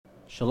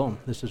Shalom,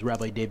 this is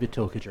Rabbi David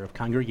Tokajer of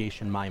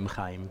Congregation Mayim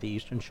Chaim, the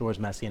Eastern Shores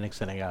Messianic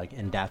Synagogue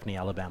in Daphne,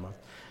 Alabama.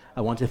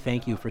 I want to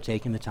thank you for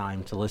taking the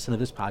time to listen to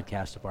this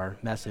podcast of our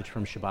message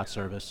from Shabbat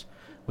service.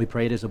 We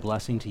pray it is a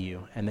blessing to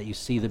you and that you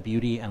see the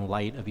beauty and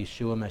light of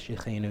Yeshua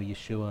Meshiachenu,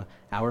 Yeshua,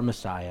 our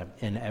Messiah,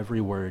 in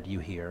every word you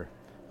hear.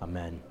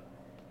 Amen.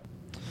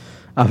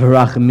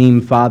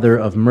 Avarachamim, Father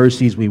of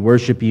mercies, we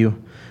worship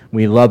you.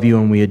 We love you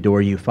and we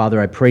adore you.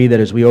 Father, I pray that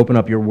as we open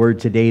up your word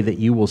today, that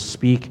you will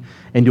speak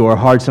into our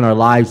hearts and our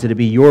lives, that it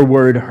be your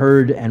word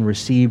heard and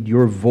received,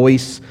 your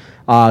voice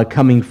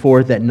coming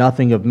forth, that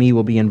nothing of me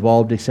will be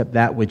involved except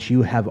that which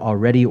you have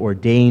already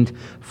ordained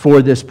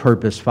for this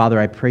purpose. Father,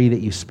 I pray that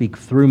you speak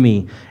through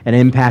me and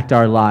impact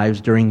our lives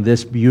during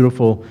this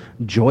beautiful,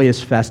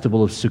 joyous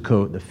festival of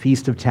Sukkot, the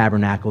Feast of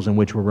Tabernacles, in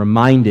which we're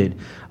reminded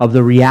of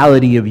the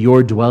reality of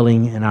your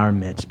dwelling in our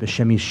midst.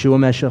 B'Shem Yeshua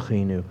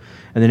Meshiachenu.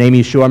 In the name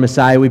of Yeshua, our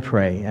Messiah, we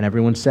pray. And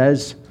everyone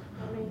says,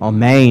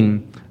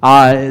 Amen.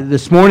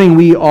 This morning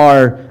we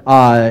are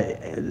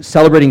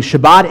celebrating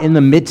Shabbat in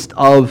the midst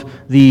of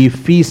the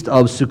Feast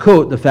of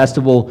Sukkot, the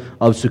festival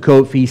of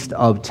Sukkot, Feast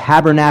of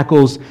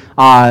Tabernacles.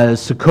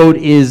 Sukkot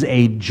is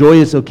a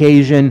joyous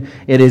occasion.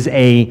 It is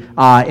a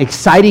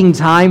exciting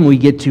time. We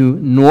get to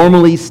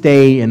normally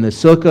stay in the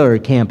sukkah or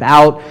camp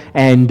out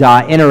and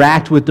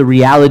interact with the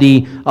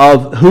reality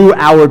of who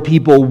our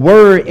people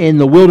were in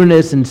the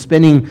wilderness and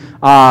spending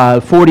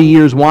 40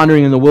 years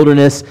wandering in the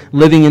wilderness,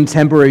 living in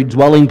temporary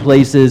dwelling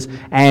places,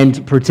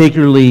 and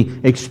particularly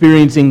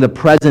experiencing the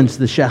presence,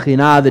 the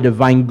Shekhinah, the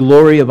divine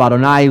glory of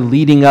Adonai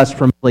leading us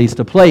from place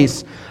to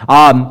place.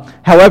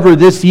 However,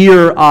 this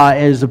year,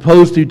 as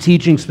opposed to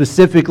teaching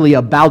specifically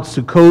about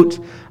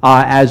Sukkot,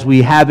 as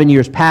we have in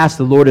years past,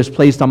 the Lord has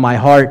placed on my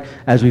heart,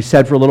 as we've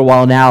said for a little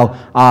while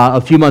now, a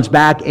few months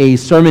back, a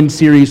sermon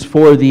series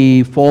for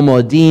the Fall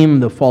Moedim,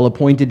 the Fall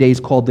Appointed Days,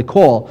 called The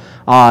Call,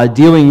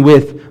 dealing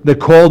with the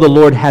call the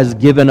Lord has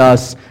given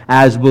us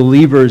as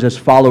believers, as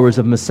followers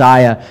of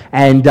Messiah.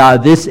 And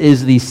this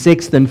is the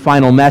sixth and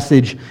final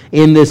message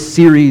in this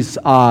series,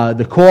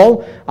 The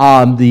Call.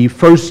 The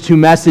first two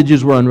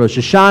messages were on Rosh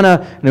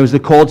Hashanah, and it was the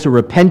call to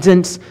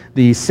repentance.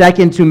 The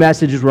second two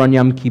messages were on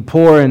Yom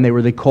Kippur, and they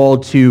were the call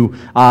to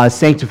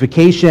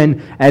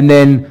sanctification. And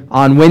then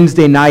on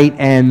Wednesday night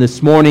and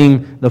this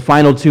morning, the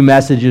final two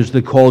messages,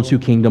 the call to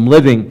kingdom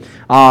living.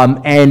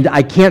 And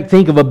I can't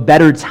think of a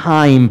better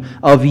time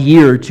of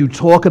year to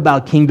talk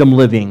about kingdom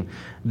living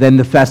than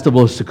the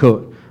festival of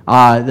Sukkot.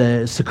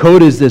 The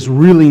Sukkot is this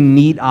really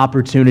neat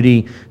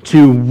opportunity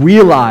to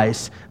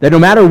realize that no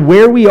matter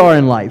where we are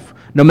in life,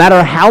 no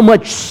matter how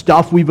much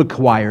stuff we've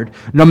acquired,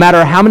 no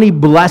matter how many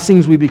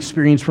blessings we've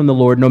experienced from the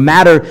Lord, no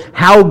matter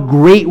how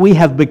great we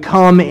have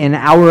become in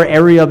our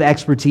area of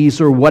expertise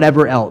or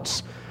whatever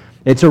else,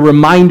 it's a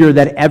reminder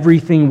that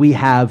everything we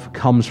have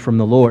comes from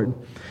the Lord.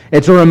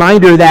 It's a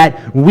reminder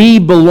that we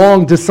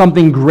belong to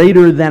something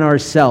greater than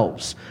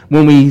ourselves.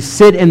 When we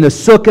sit in the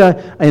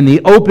sukkah in the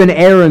open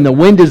air and the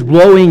wind is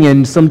blowing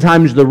and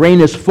sometimes the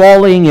rain is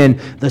falling and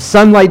the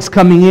sunlight's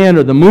coming in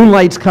or the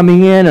moonlight's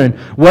coming in and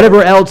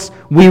whatever else,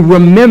 we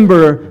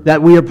remember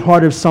that we are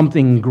part of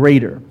something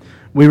greater.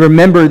 We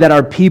remember that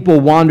our people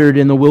wandered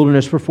in the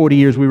wilderness for 40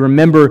 years. We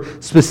remember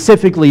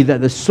specifically that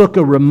the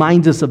sukkah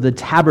reminds us of the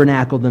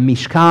tabernacle, the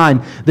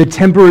mishkan, the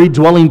temporary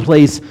dwelling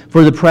place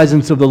for the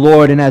presence of the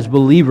Lord. And as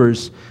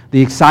believers,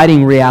 the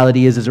exciting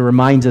reality is it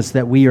reminds us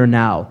that we are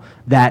now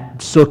that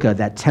sukkah,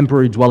 that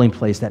temporary dwelling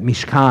place, that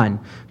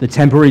mishkan, the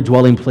temporary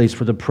dwelling place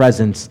for the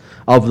presence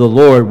of the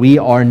Lord. We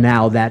are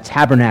now that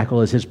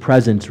tabernacle as His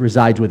presence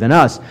resides within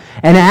us.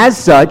 And as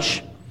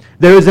such,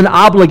 there is an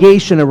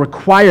obligation, a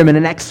requirement,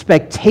 an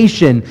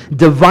expectation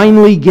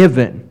divinely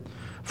given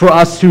for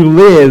us to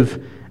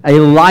live a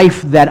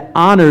life that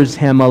honors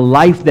Him, a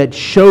life that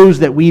shows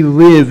that we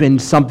live in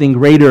something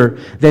greater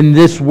than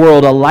this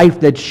world, a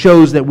life that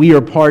shows that we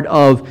are part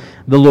of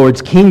the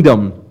Lord's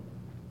kingdom.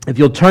 If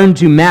you'll turn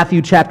to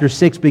Matthew chapter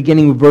 6,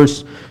 beginning with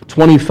verse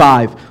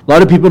 25. A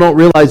lot of people don't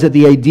realize that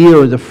the idea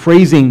or the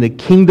phrasing, the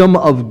kingdom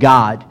of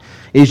God,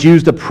 is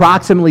used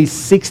approximately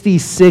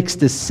 66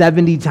 to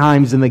 70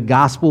 times in the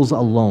Gospels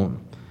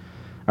alone.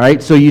 All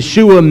right, so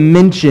Yeshua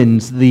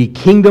mentions the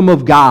kingdom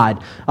of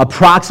God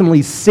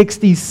approximately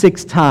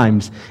 66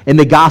 times in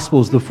the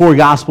Gospels, the four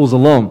Gospels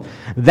alone.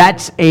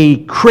 That's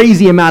a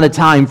crazy amount of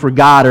time for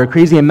God, or a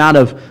crazy amount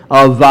of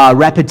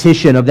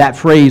repetition of that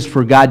phrase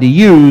for God to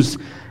use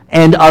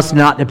and us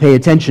not to pay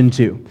attention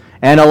to.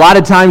 And a lot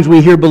of times we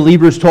hear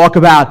believers talk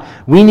about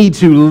we need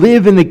to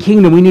live in the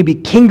kingdom, we need to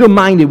be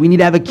kingdom-minded, we need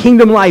to have a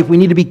kingdom life, we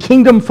need to be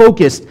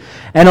kingdom-focused.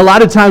 And a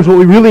lot of times what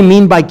we really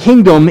mean by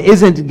kingdom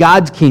isn't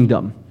God's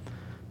kingdom,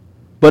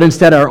 but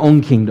instead our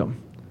own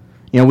kingdom.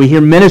 You know, we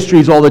hear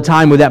ministries all the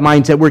time with that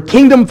mindset. We're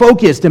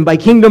kingdom-focused, and by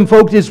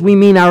kingdom-focused we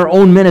mean our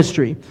own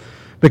ministry.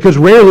 Because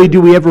rarely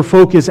do we ever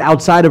focus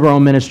outside of our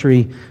own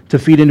ministry to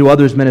feed into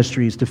others'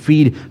 ministries, to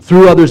feed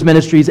through others'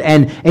 ministries,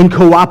 and in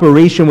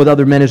cooperation with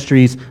other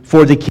ministries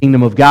for the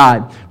kingdom of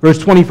God. Verse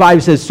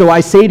 25 says, "So I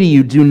say to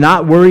you, do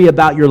not worry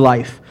about your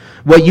life,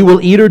 what you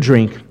will eat or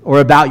drink, or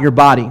about your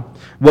body,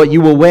 what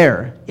you will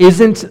wear.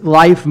 Isn't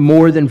life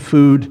more than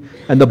food,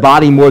 and the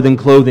body more than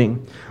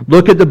clothing?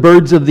 Look at the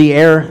birds of the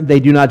air. They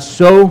do not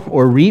sow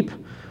or reap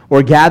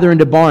or gather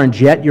into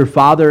barns, yet your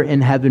Father in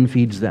heaven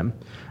feeds them.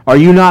 Are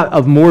you not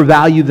of more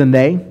value than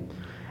they?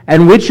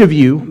 And which of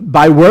you,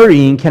 by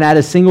worrying, can add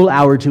a single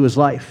hour to his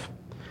life?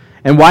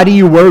 And why do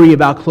you worry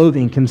about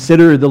clothing?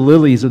 Consider the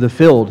lilies of the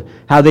field,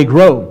 how they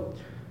grow.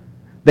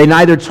 They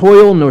neither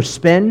toil nor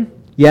spin,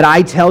 yet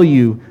I tell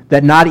you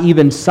that not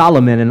even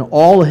Solomon in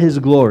all his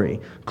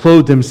glory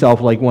clothed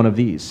himself like one of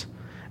these.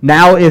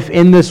 Now if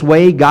in this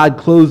way God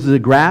clothes the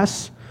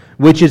grass,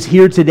 which is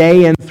here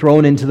today and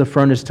thrown into the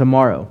furnace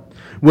tomorrow,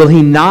 will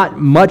he not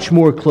much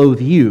more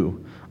clothe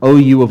you, O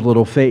you of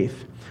little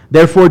faith?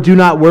 Therefore do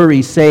not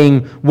worry,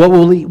 saying, what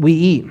will we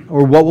eat,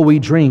 or what will we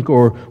drink,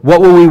 or what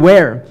will we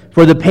wear?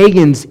 For the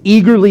pagans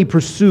eagerly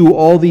pursue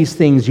all these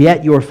things,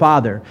 yet your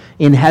Father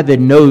in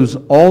heaven knows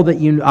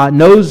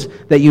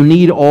that you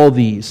need all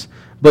these.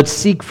 But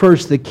seek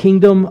first the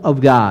kingdom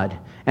of God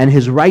and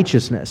his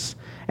righteousness,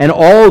 and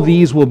all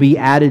these will be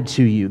added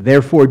to you.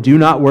 Therefore do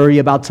not worry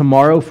about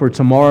tomorrow, for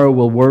tomorrow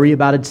will worry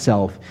about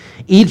itself.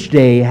 Each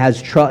day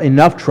has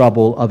enough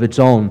trouble of its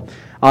own.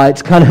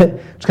 It's kind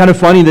of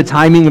funny, the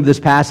timing of this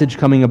passage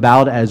coming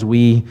about as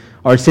we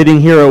are sitting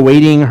here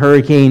awaiting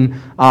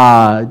Hurricane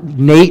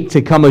Nate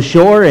to come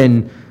ashore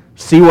and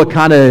see what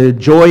kind of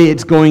joy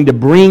it's going to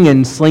bring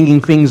and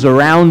slinging things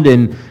around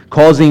and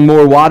causing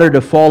more water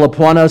to fall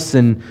upon us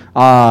and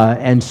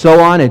so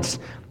on.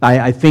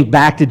 I think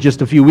back to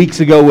just a few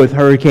weeks ago with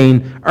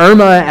Hurricane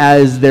Irma,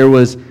 as there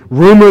was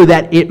rumor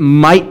that it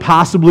might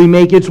possibly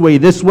make its way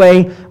this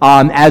way.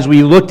 As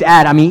we looked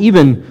at,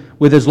 even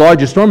with as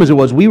large a storm as it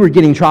was, we were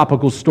getting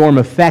tropical storm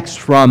effects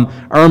from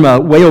Irma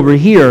way over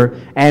here,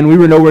 and we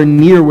were nowhere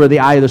near where the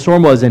eye of the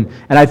storm was. And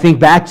I think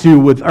back to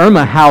with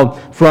Irma, how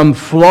from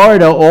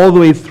Florida all the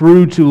way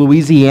through to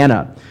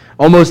Louisiana,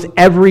 almost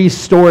every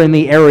store in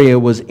the area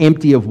was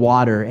empty of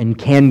water and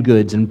canned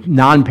goods and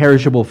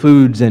non-perishable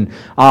foods and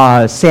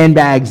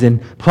sandbags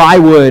and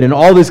plywood and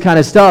all this kind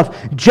of stuff,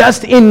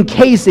 just in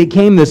case it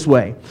came this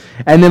way.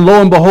 And then lo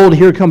and behold,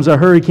 here comes a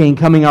hurricane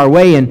coming our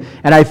way. And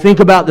I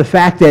think about the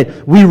fact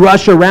that we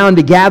rush around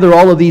to gather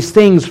all of these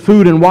things,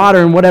 food and water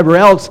and whatever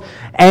else,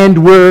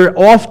 and we're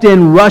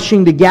often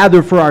rushing to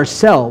gather for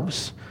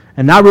ourselves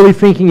and not really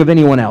thinking of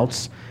anyone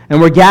else. And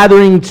we're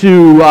gathering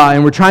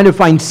and we're trying to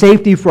find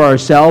safety for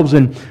ourselves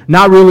and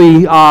not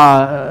really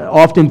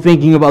often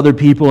thinking of other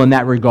people in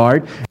that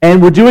regard.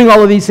 And we're doing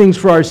all of these things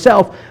for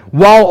ourselves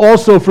while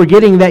also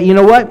forgetting that, you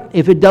know what?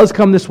 If it does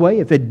come this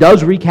way, if it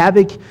does wreak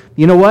havoc,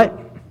 you know what?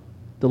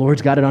 The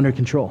Lord's got it under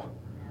control.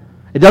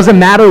 It doesn't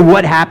matter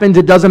what happens.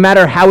 It doesn't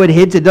matter how it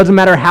hits. It doesn't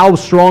matter how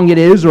strong it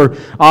is or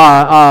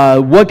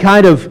what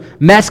kind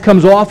of mess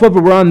comes off of it.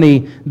 We're on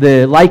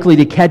the likely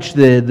to catch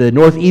the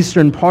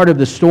northeastern part of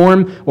the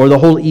storm, or the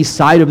whole east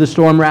side of the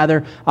storm,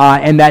 rather.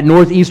 And that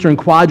northeastern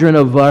quadrant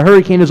of a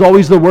hurricane is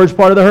always the worst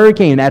part of the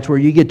hurricane. That's where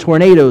you get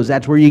tornadoes.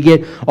 That's where you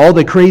get all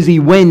the crazy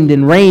wind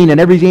and rain and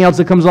everything else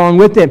that comes along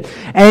with it.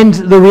 And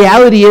the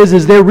reality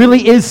is there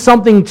really is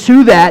something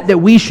to that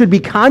we should be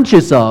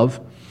conscious of,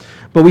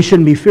 but we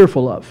shouldn't be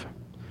fearful of.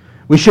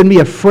 We shouldn't be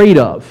afraid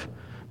of,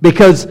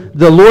 because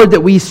the Lord that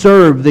we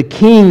serve, the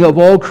King of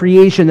all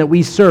creation that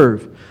we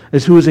serve,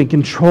 is who is in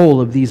control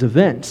of these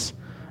events,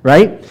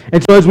 right?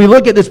 And so as we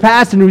look at this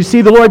passage and we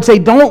see the Lord say,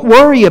 don't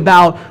worry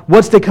about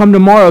what's to come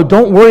tomorrow.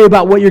 Don't worry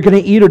about what you're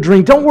going to eat or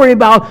drink. Don't worry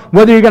about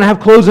whether you're going to have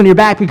clothes on your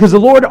back, because the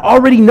Lord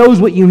already knows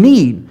what you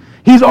need.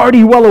 He's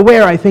already well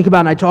aware. I think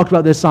about, and I talked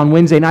about this on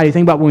Wednesday night, I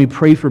think about when we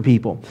pray for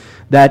people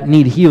that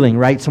need healing,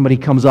 right? Somebody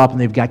comes up and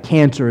they've got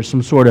cancer or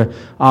some sort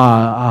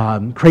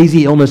of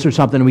crazy illness or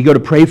something, and we go to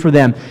pray for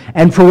them.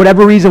 And for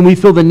whatever reason, we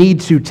feel the need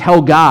to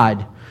tell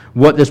God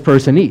what this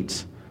person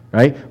needs,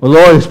 right? Well,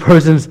 Lord, this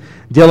person's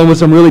dealing with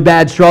some really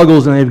bad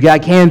struggles, and they've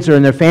got cancer,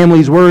 and their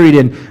family's worried,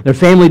 and their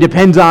family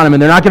depends on them,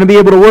 and they're not going to be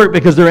able to work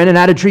because they're in and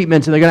out of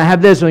treatments, and they're going to have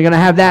this, and they're going to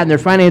have that, and their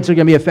finances are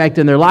going to be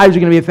affected, and their lives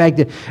are going to be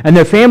affected, and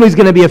their family's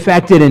going to be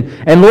affected,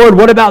 and Lord,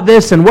 what about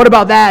this, and what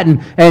about that,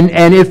 and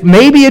if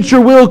maybe it's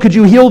your will, could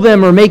you heal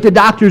them, or make the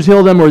doctors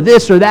heal them, or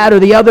this, or that, or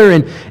the other,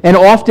 and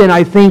often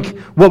I think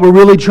what we're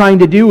really trying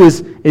to do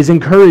is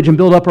encourage and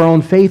build up our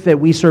own faith that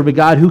we serve a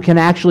God who can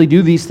actually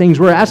do these things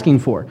we're asking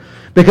for.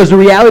 Because the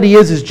reality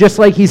is just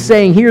like he's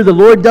saying here, the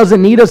Lord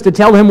doesn't need us to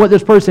tell him what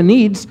this person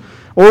needs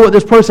or what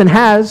this person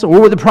has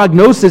or what the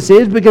prognosis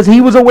is, because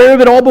he was aware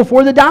of it all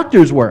before the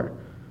doctors were,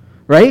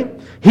 right?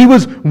 He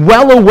was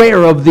well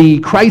aware of the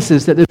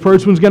crisis that this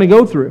person was going to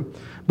go through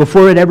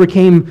before it ever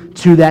came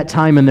to that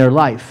time in their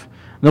life.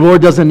 The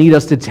Lord doesn't need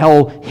us to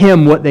tell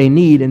him what they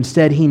need.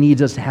 Instead, he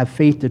needs us to have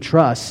faith to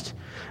trust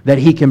that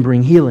he can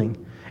bring healing,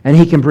 and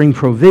he can bring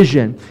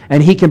provision,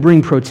 and he can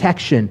bring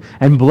protection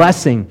and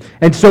blessing.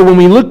 And so when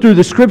we look through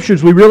the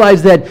scriptures, we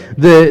realize that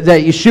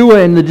that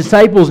Yeshua and the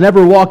disciples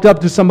never walked up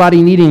to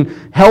somebody needing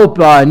help,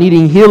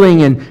 needing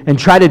healing, and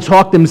try to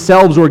talk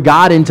themselves or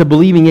God into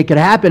believing it could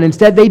happen.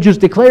 Instead, they just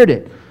declared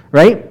it,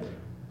 right?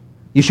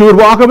 Yeshua would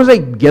walk up and say,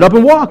 get up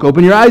and walk,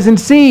 open your eyes and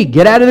see,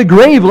 get out of the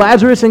grave,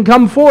 Lazarus, and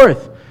come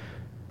forth.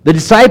 The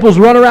disciples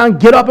run around,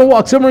 get up and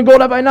walk. Silver and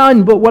gold have I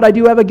none, but what I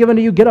do have I given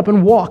to you. Get up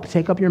and walk.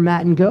 Take up your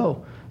mat and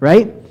go.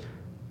 Right?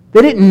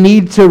 They didn't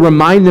need to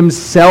remind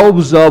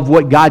themselves of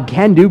what God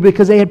can do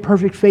because they had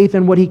perfect faith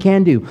in what He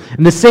can do.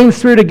 And the same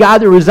Spirit of God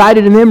that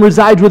resided in them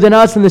resides within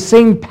us, and the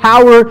same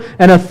power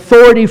and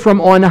authority from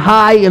on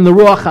high in the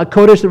Ruach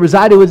HaKodesh that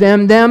resided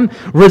within them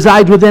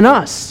resides within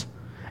us.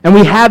 And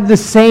we have the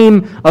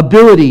same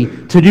ability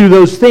to do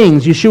those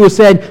things. Yeshua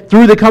said,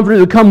 through the Comforter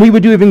to come, we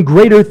would do even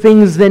greater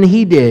things than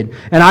He did.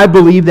 And I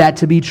believe that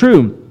to be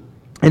true.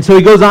 And so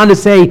he goes on to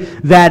say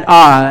that,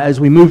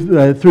 as we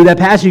move through that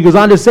passage, he goes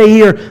on to say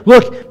here,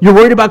 look, you're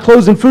worried about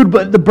clothes and food,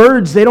 but the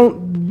birds, they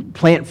don't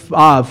plant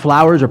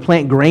flowers or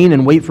plant grain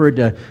and wait for it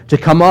to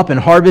come up and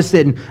harvest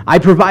it. And I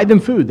provide them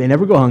food. They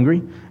never go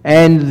hungry.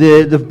 And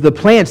the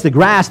plants, the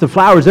grass, the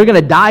flowers, they're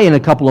going to die in a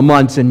couple of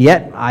months, and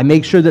yet I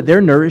make sure that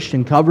they're nourished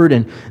and covered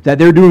and that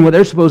they're doing what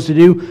they're supposed to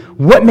do.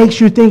 What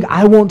makes you think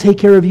I won't take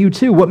care of you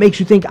too? What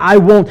makes you think I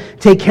won't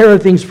take care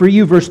of things for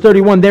you? Verse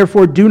 31,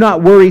 therefore do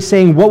not worry,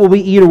 saying, what will we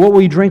eat, or what will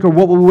we drink, or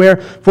what will we wear?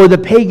 For the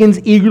pagans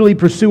eagerly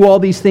pursue all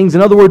these things.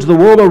 In other words, the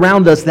world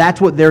around us,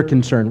 that's what they're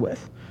concerned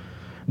with.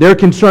 They're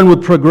concerned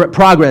with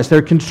progress.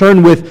 They're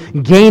concerned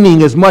with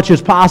gaining as much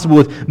as possible,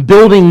 with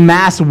building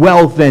mass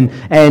wealth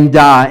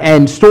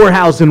and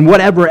storehouse and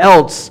whatever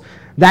else.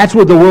 That's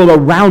what the world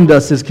around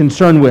us is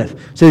concerned with.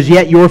 It says,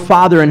 yet your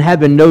Father in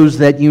heaven knows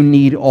that you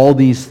need all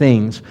these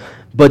things.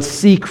 But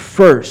seek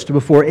first,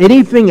 before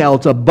anything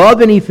else,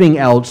 above anything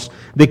else,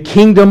 the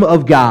kingdom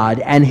of God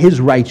and His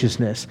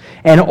righteousness.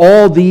 And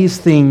all these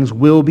things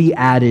will be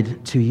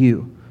added to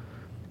you.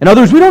 In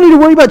other words, we don't need to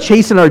worry about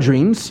chasing our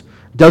dreams.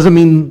 Doesn't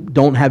mean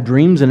don't have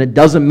dreams, and it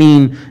doesn't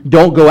mean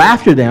don't go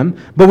after them.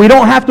 But we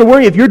don't have to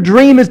worry. If your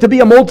dream is to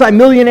be a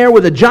multimillionaire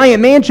with a giant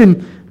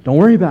mansion, don't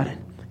worry about it.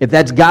 If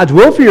that's God's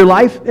will for your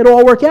life, it'll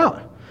all work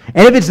out.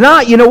 And if it's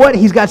not, you know what?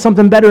 He's got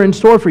something better in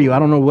store for you. I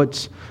don't know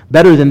what's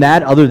better than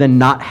that other than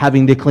not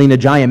having to clean a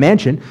giant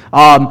mansion.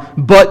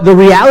 But the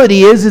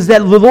reality is that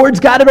the Lord's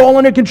got it all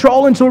under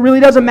control, and so it really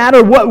doesn't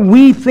matter what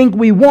we think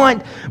we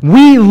want.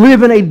 We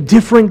live in a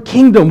different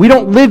kingdom. We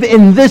don't live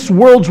in this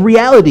world's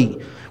reality.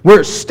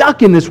 We're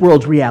stuck in this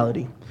world's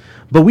reality.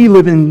 But we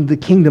live in the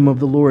kingdom of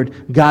the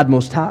Lord God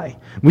Most High.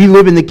 We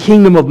live in the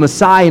kingdom of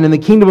Messiah, and in the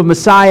kingdom of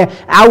Messiah,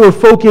 our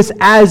focus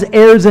as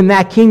heirs in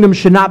that kingdom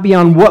should not be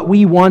on what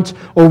we want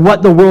or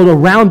what the world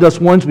around us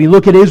wants. We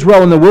look at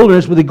Israel in the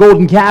wilderness with the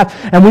golden calf,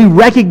 and we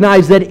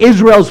recognize that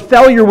Israel's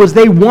failure was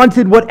they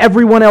wanted what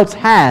everyone else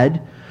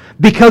had,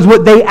 because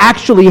what they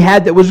actually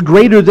had that was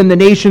greater than the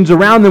nations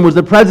around them was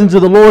the presence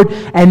of the Lord,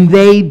 and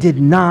they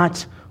did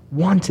not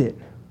want it.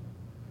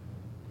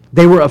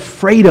 They were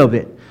afraid of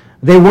it.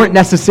 They weren't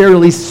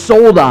necessarily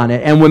sold on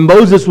it. And when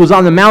Moses was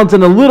on the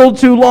mountain a little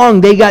too long,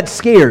 they got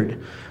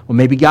scared. Well,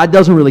 maybe God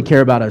doesn't really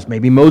care about us.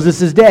 Maybe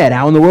Moses is dead.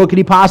 How in the world could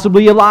he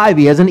possibly be alive?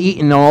 He hasn't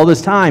eaten all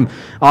this time.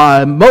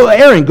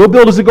 Aaron, go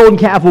build us a golden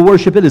calf. We'll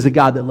worship it as the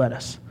God that led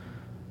us.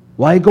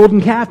 Why a golden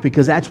calf?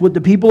 Because that's what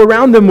the people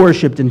around them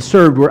worshipped and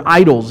served, were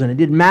idols. And it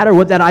didn't matter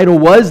what that idol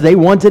was. They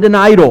wanted an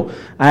idol,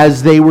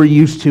 as they were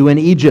used to in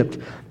Egypt.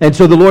 And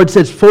so the Lord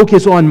says,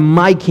 focus on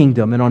my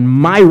kingdom and on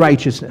my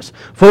righteousness.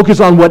 Focus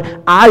on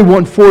what I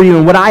want for you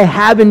and what I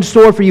have in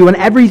store for you, and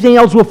everything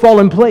else will fall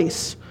in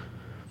place.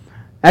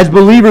 As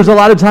believers, a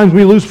lot of times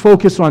we lose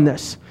focus on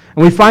this.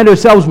 And we find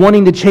ourselves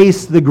wanting to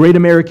chase the great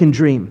American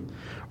dream,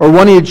 or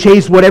wanting to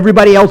chase what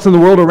everybody else in the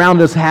world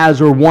around us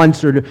has or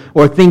wants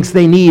or thinks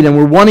they need. And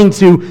we're wanting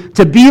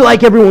to be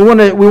like everyone.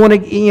 We want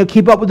to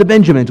keep up with the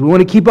Benjamins. We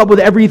want to keep up with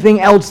everything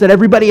else that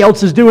everybody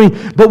else is doing.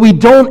 But we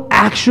don't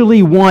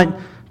actually want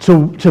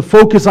to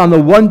focus on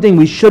the one thing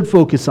we should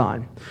focus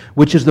on,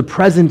 which is the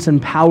presence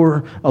and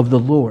power of the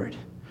Lord.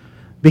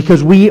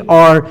 Because we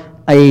are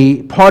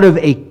a part of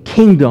a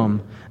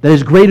kingdom that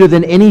is greater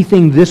than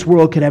anything this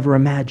world could ever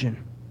imagine.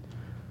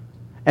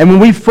 And when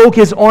we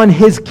focus on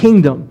His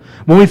kingdom,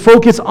 when we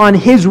focus on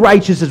His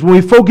righteousness, when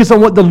we focus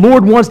on what the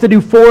Lord wants to do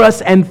for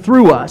us and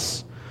through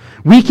us,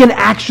 we can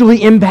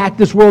actually impact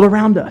this world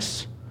around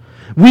us.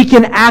 We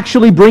can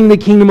actually bring the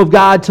kingdom of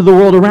God to the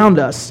world around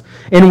us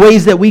in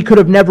ways that we could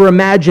have never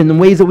imagined, in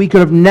ways that we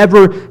could have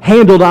never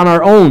handled on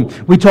our own.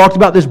 We talked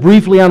about this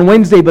briefly on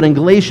Wednesday, but in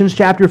Galatians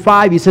chapter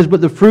 5, he says, but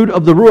the fruit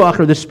of the Ruach,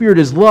 or the Spirit,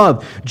 is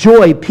love,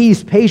 joy,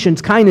 peace,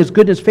 patience, kindness,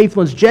 goodness,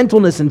 faithfulness,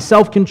 gentleness, and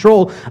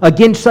self-control.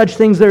 Against such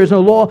things there is no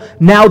law.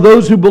 Now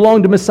those who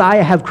belong to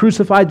Messiah have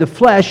crucified the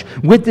flesh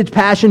with its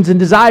passions and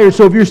desires.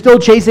 So if you're still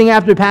chasing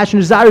after the passion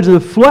and desires of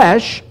the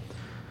flesh,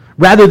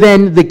 rather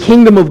than the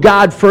kingdom of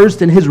God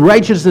first and His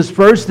righteousness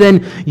first,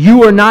 then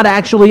you are not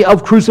actually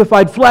of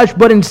crucified flesh,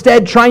 but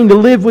instead trying to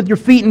live with your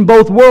feet in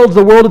both worlds,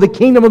 the world of the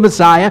kingdom of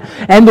Messiah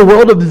and the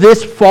world of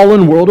this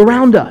fallen world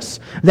around us,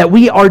 that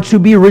we are to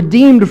be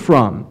redeemed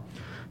from.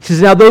 He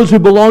says, now those who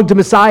belong to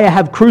Messiah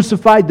have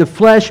crucified the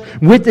flesh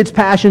with its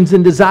passions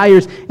and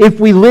desires. If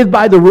we live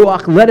by the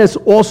Ruach, let us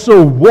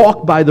also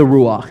walk by the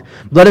Ruach.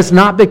 Let us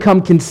not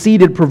become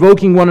conceited,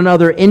 provoking one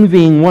another,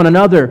 envying one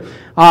another.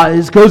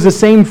 This goes the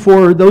same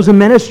for those in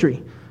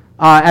ministry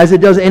as it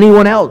does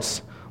anyone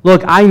else.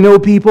 Look, I know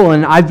people,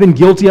 and I've been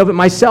guilty of it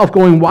myself,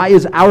 going, why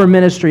is our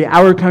ministry,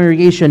 our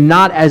congregation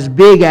not as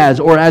big as,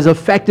 or as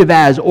effective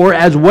as, or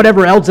as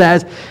whatever else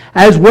as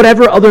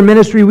whatever other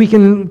ministry we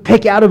can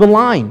pick out of a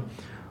line?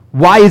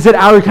 Why is it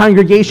our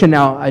congregation?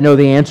 Now, I know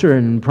the answer,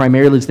 and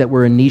primarily it's that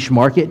we're a niche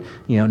market.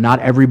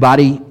 Not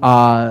everybody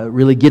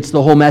really gets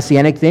the whole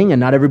Messianic thing, and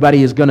not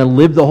everybody is going to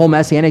live the whole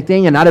Messianic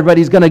thing, and not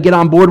everybody's going to get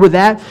on board with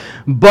that.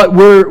 But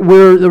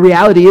the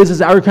reality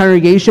is our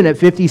congregation at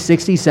 50,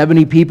 60,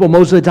 70 people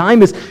most of the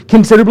time is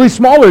considerably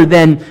smaller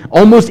than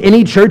almost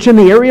any church in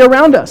the area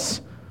around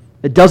us.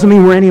 It doesn't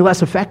mean we're any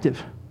less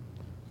effective.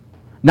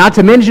 Not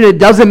to mention, it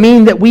doesn't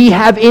mean that we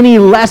have any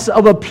less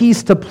of a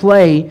piece to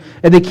play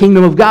in the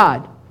kingdom of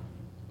God.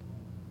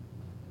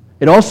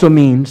 It also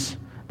means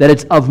that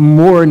it's of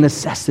more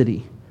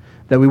necessity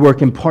that we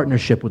work in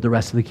partnership with the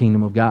rest of the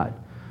kingdom of God.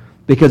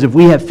 Because if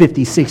we have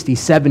 50, 60,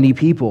 70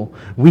 people,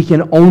 we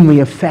can only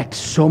affect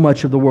so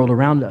much of the world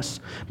around us.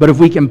 But if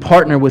we can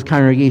partner with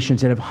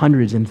congregations that have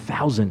hundreds and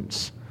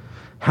thousands,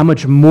 how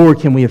much more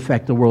can we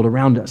affect the world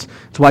around us?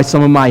 That's why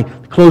some of my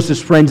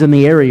closest friends in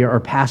the area are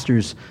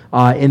pastors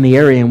in the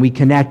area, and we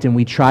connect and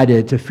we try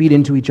to feed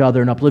into each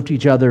other and uplift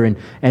each other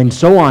and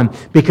so on,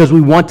 because we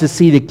want to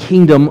see the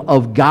kingdom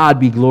of God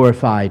be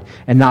glorified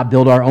and not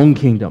build our own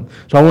kingdom.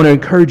 So I want to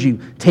encourage you,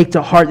 take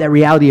to heart that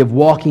reality of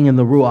walking in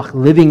the Ruach,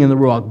 living in the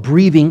Ruach,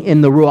 breathing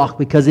in the Ruach,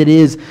 because it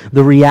is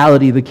the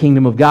reality of the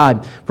kingdom of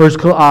God. 1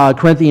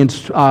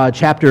 Corinthians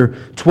chapter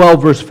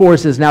 12, verse 4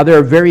 says, now there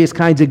are various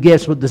kinds of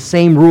gifts with the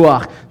same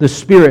Ruach, the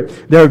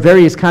Spirit. There are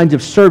various kinds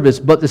of service,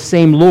 but the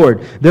same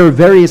Lord. There are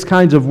various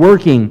kinds of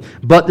working,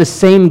 but the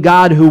same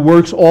God who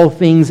works all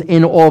things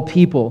in all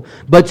people.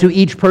 But to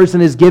each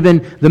person is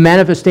given the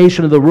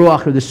manifestation of the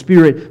Ruach, or the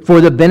Spirit, for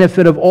the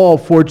benefit of all.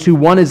 For to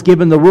one is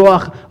given the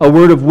Ruach, a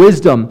word of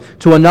wisdom,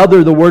 to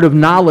another the word of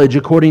knowledge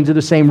according to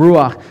the same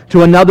Ruach,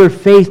 to another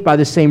faith by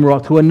the same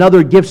Ruach, to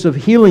another gifts of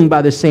healing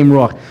by the same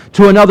Ruach,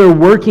 to another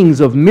workings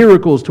of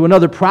miracles, to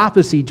another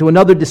prophecy, to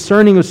another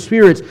discerning of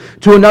spirits,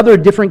 to another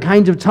different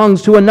kinds of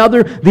tongues, to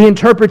another the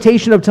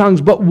interpretation of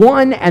tongues. But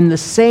one and the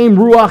same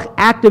Ruach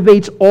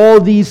activates all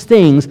these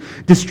things,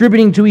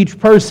 distributing to each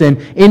person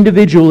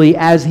individually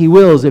as he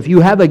wills. If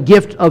you have a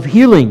gift of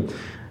healing,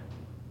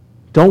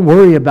 don't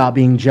worry about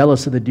being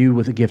jealous of the dude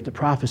with a gift of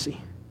prophecy.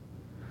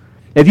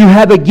 If you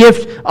have a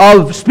gift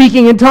of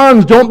speaking in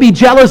tongues, don't be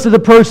jealous of the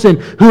person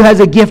who has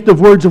a gift of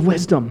words of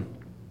wisdom.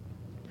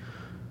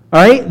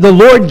 All right? The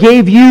Lord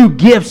gave you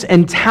gifts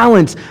and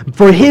talents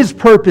for His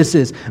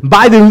purposes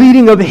by the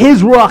leading of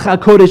His Ruach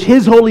HaKodesh,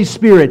 His Holy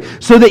Spirit,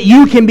 so that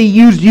you can be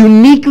used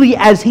uniquely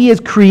as He has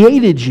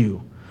created you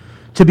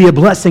to be a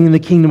blessing in the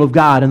kingdom of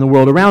God and the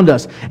world around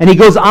us. And he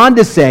goes on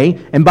to say,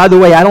 and by the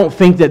way, I don't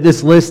think that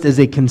this list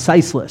is a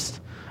concise list.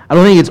 I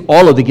don't think it's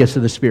all of the gifts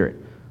of the Spirit.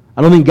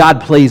 I don't think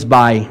God plays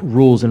by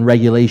rules and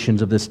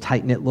regulations of this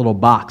tight-knit little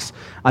box.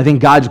 I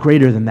think God's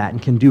greater than that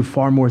and can do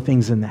far more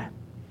things than that.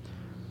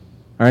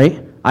 All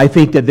right? I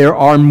think that there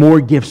are more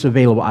gifts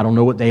available. I don't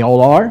know what they all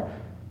are,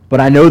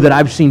 but I know that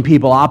I've seen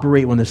people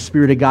operate when the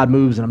Spirit of God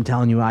moves, and I'm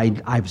telling you,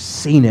 I've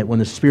seen it when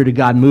the Spirit of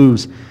God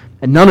moves,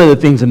 and none of the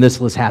things in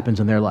this list happens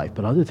in their life,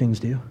 but other things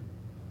do.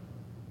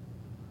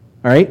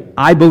 All right?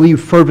 I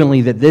believe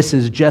fervently that this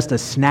is just a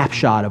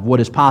snapshot of what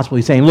is possible.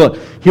 He's saying, look,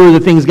 here are the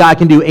things God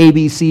can do, A,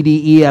 B, C,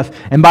 D, E, F,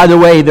 and by the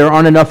way, there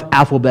aren't enough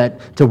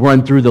alphabet to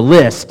run through the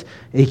list.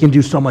 He can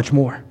do so much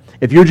more.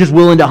 If you're just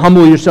willing to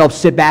humble yourself,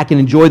 sit back and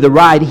enjoy the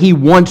ride, He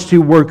wants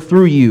to work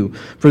through you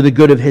for the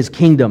good of His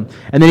kingdom.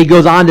 And then he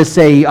goes on to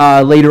say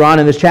later on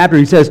in this chapter,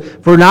 he says,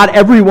 for not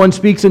everyone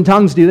speaks in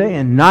tongues, do they?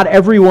 And not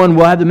everyone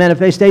will have the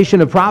manifestation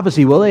of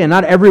prophecy, will they? And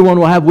not everyone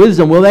will have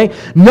wisdom, will they?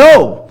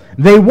 No,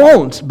 they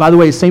won't. By the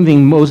way, same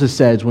thing Moses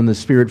says when the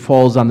Spirit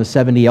falls on the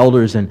 70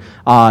 elders and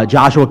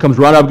Joshua comes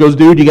right up, goes,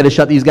 dude, you got to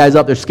shut these guys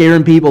up. They're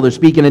scaring people. They're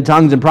speaking in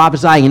tongues and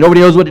prophesying, and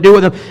nobody knows what to do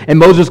with them. And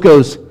Moses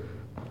goes,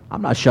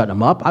 I'm not shutting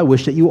them up. I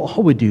wish that you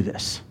all would do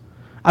this.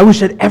 I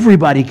wish that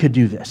everybody could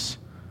do this,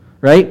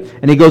 right?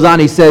 And he goes on,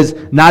 he says,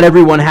 not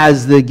everyone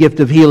has the gift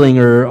of healing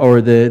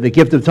or the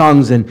gift of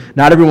tongues, and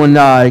not everyone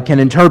can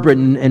interpret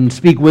and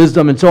speak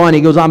wisdom and so on.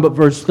 He goes on, but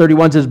verse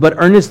 31 says, but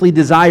earnestly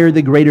desire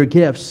the greater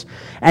gifts,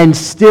 and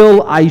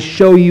still I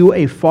show you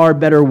a far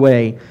better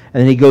way.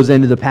 And then he goes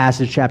into the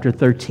passage, chapter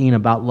 13,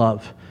 about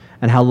love,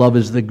 and how love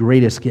is the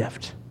greatest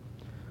gift.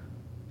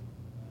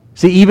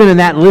 See, even in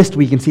that list,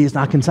 we can see it's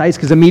not concise,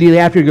 because immediately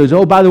after it goes,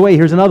 oh, by the way,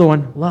 here's another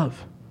one,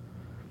 love.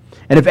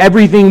 And if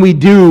everything we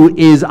do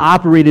is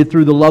operated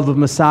through the love of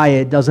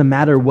Messiah, it doesn't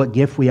matter what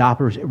gift we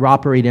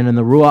operate in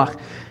the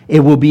Ruach, it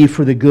will be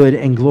for the good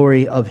and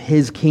glory of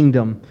His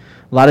kingdom.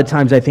 A lot of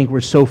times I think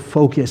we're so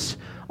focused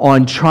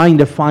on trying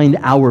to find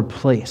our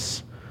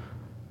place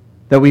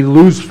that we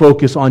lose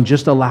focus on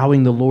just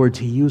allowing the Lord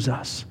to use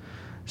us.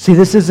 See,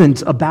 this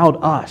isn't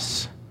about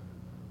us.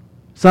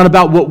 It's not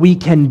about what we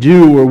can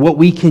do or what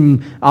we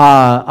can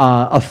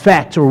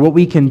affect or what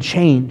we can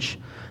change.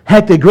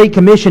 Heck, the Great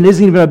Commission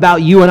isn't even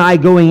about you and I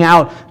going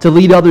out to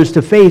lead others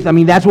to faith. I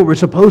mean, that's what we're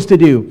supposed to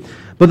do.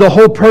 But the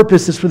whole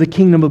purpose is for the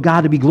kingdom of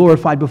God to be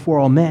glorified before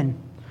all men.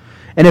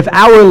 And if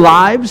our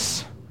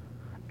lives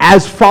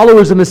as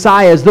followers of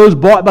Messiah, as those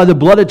bought by the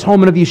blood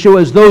atonement of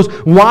Yeshua, as those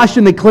washed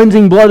in the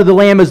cleansing blood of the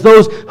Lamb, as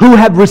those who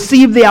have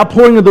received the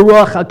outpouring of the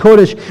Ruach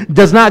HaKodesh,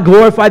 does not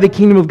glorify the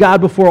kingdom of God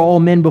before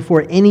all men,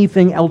 before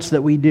anything else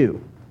that we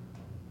do,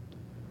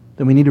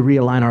 then we need to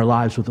realign our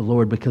lives with the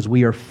Lord, because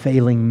we are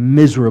failing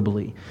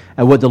miserably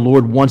at what the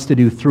Lord wants to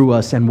do through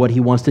us and what He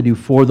wants to do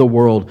for the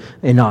world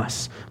in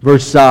us.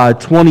 Verse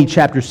 20,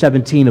 chapter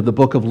 17 of the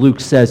book of Luke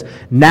says,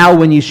 "Now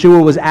when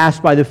Yeshua was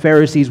asked by the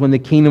Pharisees when the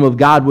kingdom of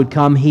God would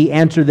come, He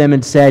answered them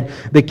and said,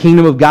 'The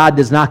kingdom of God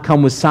does not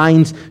come with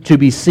signs to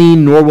be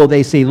seen, nor will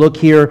they say, look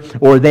here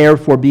or there,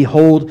 for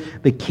behold,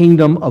 the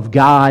kingdom of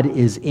God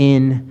is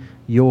in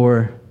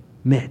your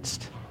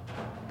midst.'"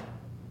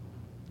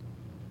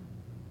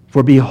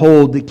 For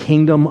behold, the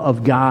kingdom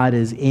of God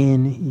is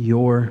in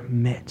your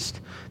midst.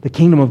 The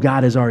kingdom of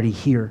God is already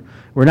here.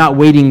 We're not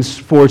waiting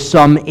for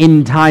some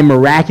end-time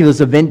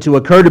miraculous event to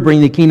occur to bring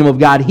the kingdom of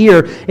God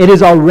here. It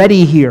is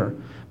already here,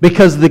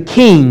 because the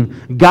King,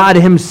 God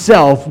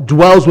Himself,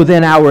 dwells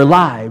within our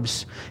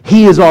lives.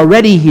 He is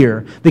already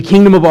here. The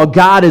kingdom of our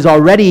God is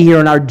already here,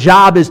 and our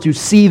job is to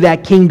see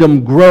that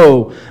kingdom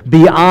grow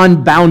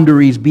beyond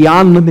boundaries,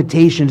 beyond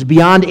limitations,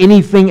 beyond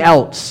anything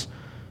else.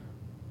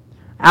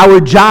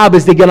 Our job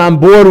is to get on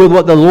board with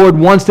what the Lord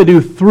wants to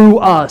do through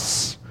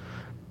us.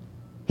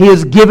 He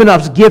has given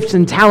us gifts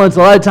and talents. A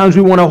lot of times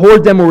we want to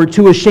hoard them, or we're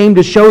too ashamed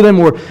to show them.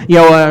 Or,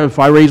 if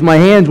I raise my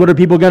hands, what are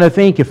people going to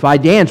think? If I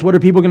dance, what are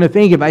people going to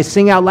think? If I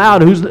sing out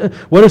loud,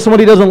 what if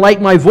somebody doesn't like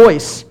my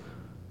voice?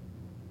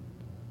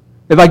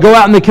 If I go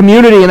out in the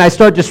community and I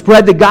start to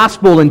spread the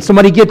gospel and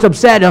somebody gets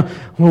upset,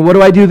 well, what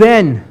do I do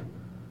then?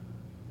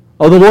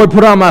 Oh, the Lord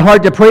put it on my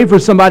heart to pray for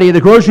somebody at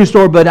the grocery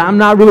store, but I'm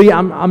not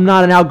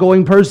an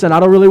outgoing person. I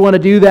don't really want to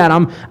do that.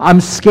 I'm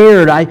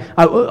scared.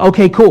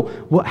 Okay, cool.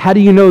 Well, how do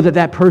you know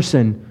that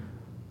person,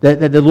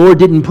 that the Lord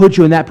didn't put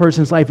you in that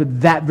person's life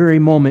at that very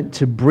moment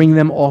to bring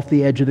them off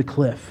the edge of the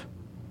cliff,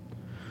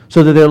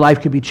 so that their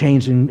life could be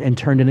changed and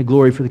turned into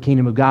glory for the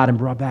kingdom of God and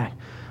brought back?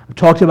 I've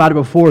talked about it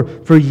before.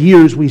 For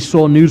years, we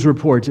saw news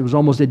reports. It was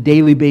almost a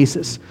daily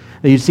basis.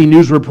 You'd see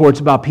news reports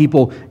about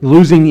people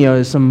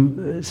losing,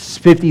 some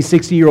 50,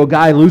 60-year-old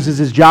guy loses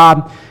his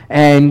job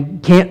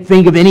and can't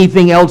think of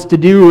anything else to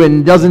do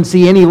and doesn't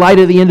see any light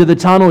at the end of the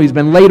tunnel. He's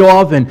been laid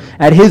off, and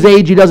at his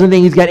age, he doesn't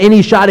think he's got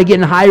any shot at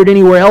getting hired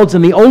anywhere else,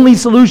 and the only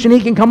solution he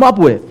can come up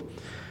with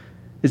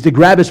is to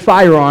grab his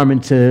firearm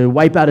and to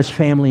wipe out his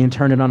family and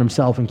turn it on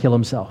himself and kill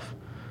himself,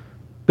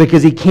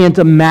 because he can't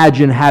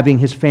imagine having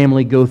his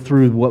family go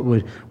through what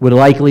would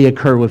likely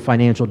occur with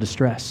financial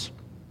distress.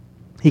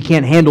 He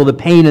can't handle the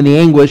pain and the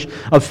anguish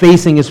of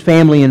facing his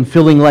family and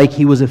feeling like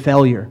he was a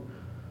failure.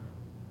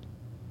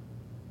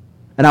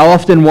 And I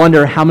often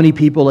wonder how many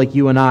people like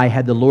you and I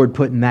had the Lord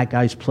put in that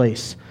guy's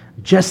place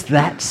just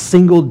that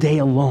single day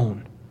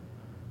alone,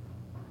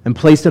 and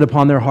placed it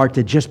upon their heart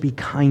to just be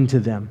kind to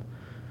them,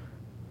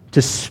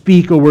 to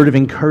speak a word of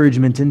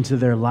encouragement into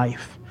their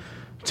life,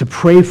 to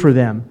pray for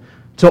them,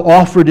 to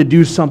offer to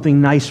do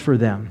something nice for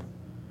them.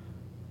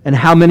 And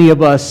how many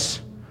of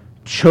us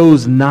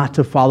chose not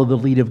to follow the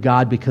lead of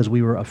God because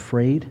we were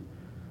afraid,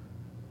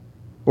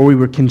 or we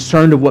were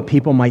concerned of what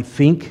people might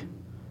think?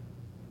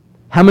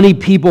 How many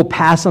people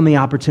pass on the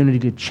opportunity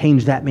to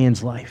change that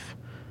man's life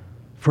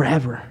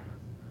forever,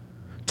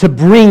 to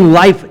bring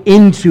life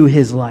into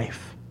his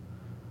life?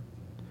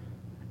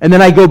 And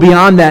then I go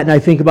beyond that and I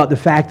think about the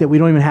fact that we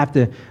don't even have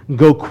to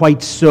go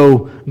quite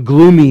so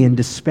gloomy and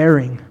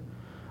despairing.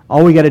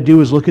 All we got to do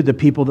is look at the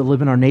people that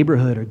live in our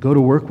neighborhood or go to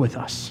work with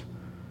us.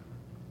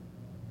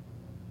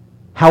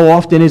 How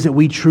often is it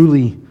we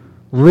truly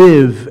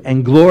live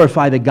and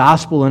glorify the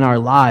gospel in our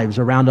lives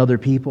around other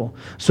people,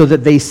 so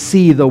that they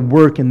see the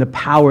work and the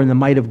power and the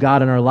might of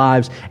God in our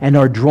lives and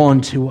are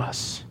drawn to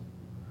us?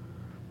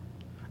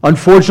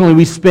 Unfortunately,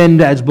 we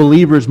spend as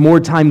believers more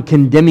time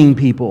condemning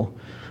people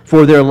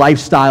for their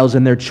lifestyles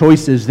and their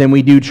choices than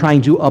we do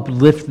trying to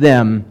uplift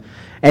them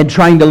and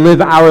trying to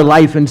live our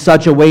life in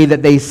such a way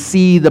that they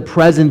see the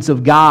presence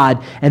of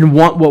God and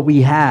want what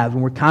we have.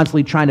 And we're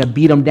constantly trying to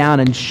beat them down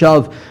and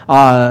shove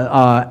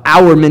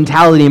our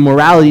mentality and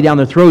morality down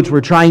their throats. We're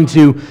trying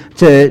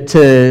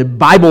to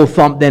Bible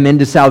thump them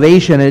into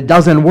salvation, and it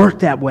doesn't work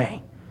that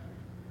way.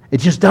 It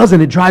just doesn't.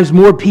 It drives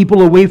more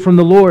people away from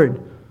the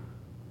Lord.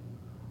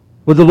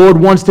 What the Lord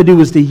wants to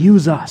do is to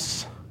use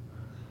us.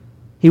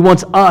 He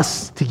wants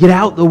us to get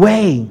out the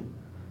way.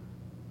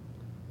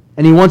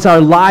 And He wants our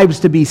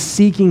lives to be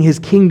seeking His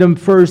kingdom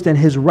first and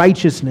His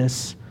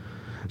righteousness,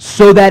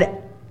 so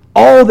that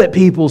all that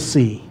people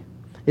see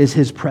is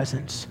His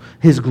presence,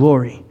 His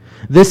glory.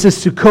 This is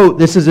Sukkot.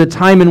 This is a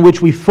time in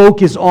which we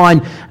focus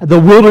on the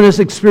wilderness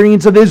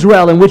experience of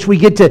Israel, in which we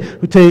get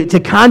to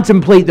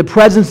contemplate the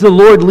presence of the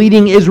Lord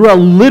leading Israel,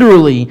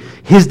 literally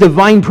His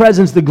divine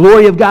presence, the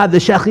glory of God, the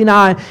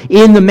Shekinah,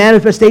 in the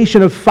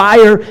manifestation of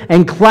fire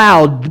and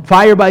cloud,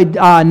 fire by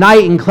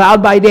night and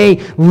cloud by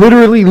day,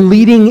 literally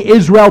leading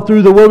Israel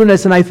through the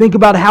wilderness. And I think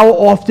about how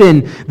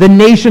often the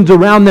nations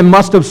around them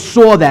must have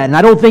saw that. And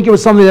I don't think it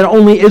was something that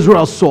only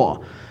Israel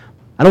saw.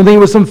 I don't think it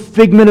was some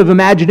figment of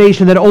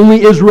imagination that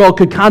only Israel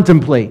could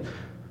contemplate.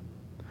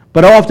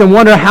 But I often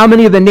wonder how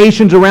many of the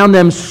nations around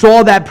them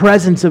saw that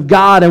presence of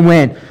God and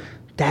went,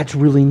 that's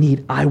really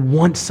neat. I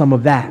want some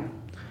of that.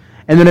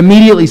 And then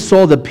immediately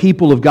saw the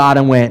people of God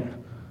and went,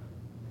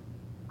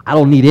 I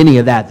don't need any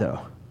of that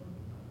though.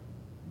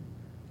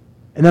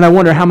 And then I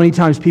wonder how many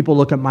times people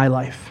look at my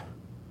life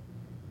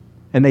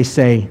and they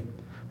say,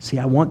 see,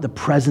 I want the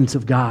presence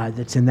of God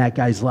that's in that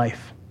guy's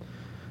life.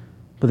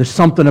 But there's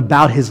something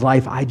about his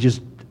life I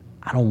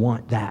don't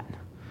want that.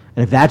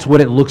 And if that's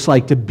what it looks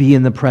like to be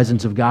in the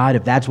presence of God,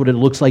 if that's what it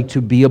looks like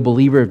to be a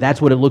believer, if that's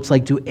what it looks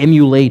like to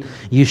emulate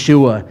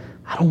Yeshua,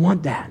 I don't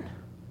want that.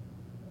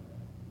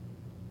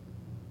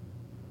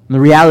 And the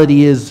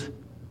reality is,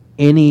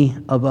 any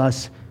of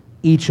us,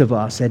 each of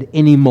us, at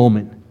any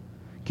moment,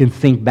 can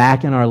think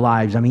back in our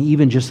lives,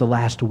 even just the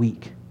last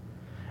week.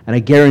 And I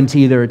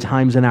guarantee there are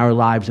times in our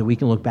lives that we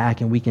can look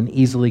back and we can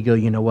easily go,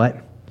 you know what?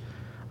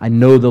 I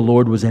know the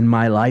Lord was in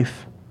my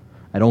life.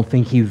 I don't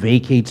think He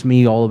vacates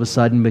me all of a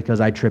sudden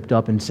because I tripped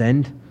up and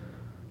sinned.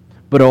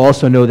 But I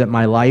also know that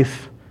my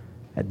life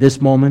at this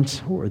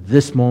moment, or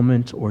this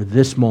moment, or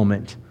this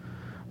moment,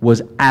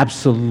 was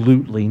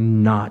absolutely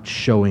not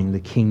showing the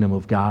kingdom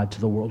of God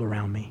to the world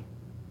around me.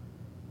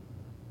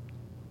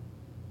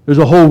 There's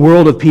a whole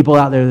world of people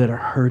out there that are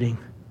hurting,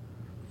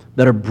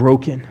 that are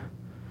broken,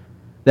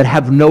 that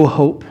have no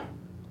hope,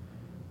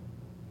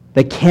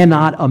 that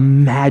cannot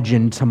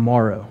imagine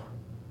tomorrow.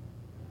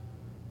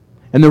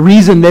 And the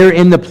reason they're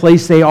in the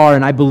place they are,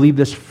 and I believe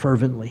this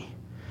fervently,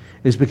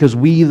 is because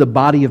we, the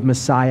body of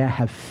Messiah,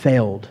 have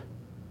failed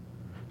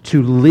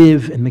to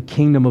live in the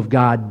kingdom of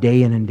God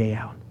day in and day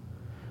out.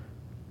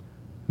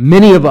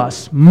 Many of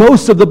us,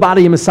 most of the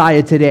body of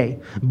Messiah today,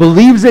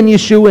 believes in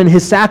Yeshua and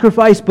His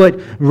sacrifice, but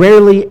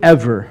rarely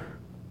ever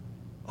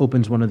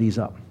opens one of these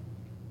up.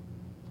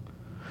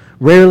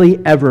 Rarely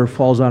ever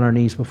falls on our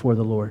knees before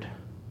the Lord.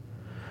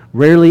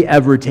 Rarely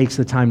ever takes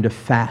the time to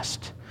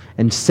fast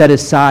and set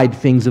aside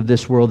things of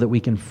this world that we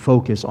can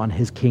focus on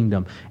His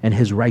kingdom and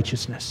His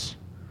righteousness.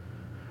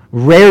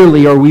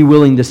 Rarely are we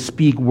willing to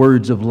speak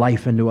words of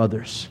life into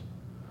others.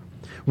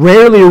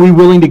 Rarely are we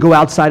willing to go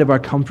outside of our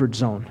comfort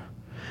zone.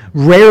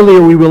 Rarely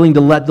are we willing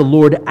to let the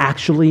Lord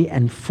actually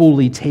and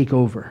fully take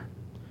over.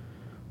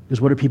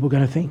 Because what are people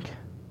going to think?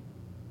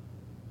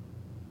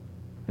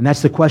 And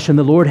that's the question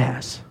the Lord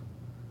has,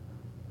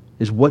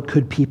 is what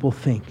could people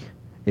think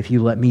if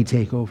you let me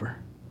take over?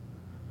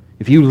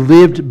 If you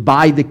lived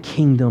by the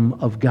kingdom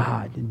of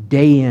God,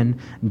 day in,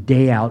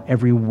 day out,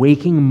 every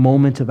waking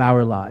moment of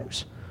our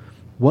lives,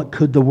 what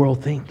could the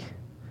world think?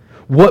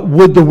 What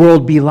would the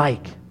world be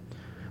like?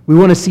 We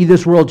want to see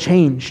this world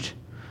changed.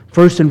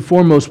 First and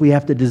foremost, we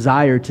have to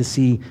desire to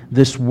see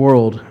this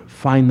world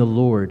find the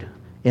Lord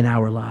in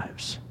our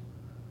lives.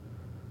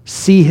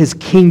 See His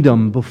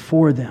kingdom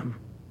before them.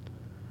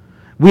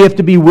 We have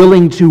to be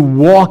willing to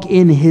walk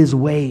in His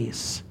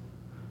ways.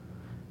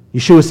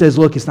 Yeshua says,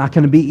 look, it's not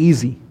going to be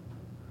easy.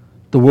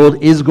 The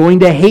world is going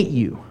to hate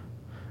you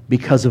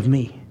because of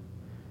me.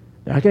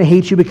 They're not going to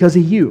hate you because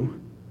of you.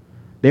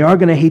 They are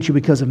going to hate you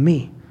because of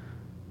me.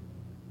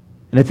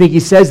 And I think He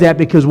says that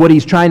because what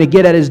He's trying to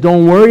get at is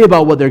don't worry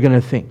about what they're going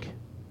to think.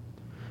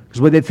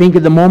 Because what they think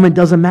at the moment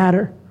doesn't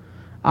matter.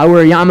 I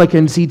wear a yarmulke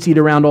and tzitzit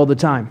around all the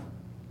time.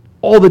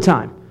 All the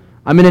time.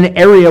 I'm in an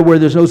area where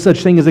there's no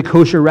such thing as a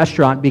kosher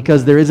restaurant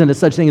because there isn't a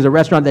such thing as a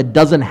restaurant that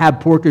doesn't have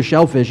pork or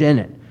shellfish in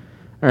it.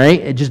 All right?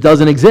 It just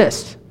doesn't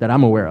exist that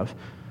I'm aware of.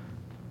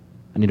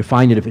 I need to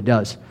find it if it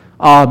does.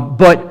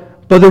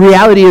 But the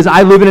reality is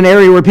I live in an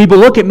area where people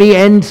look at me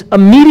and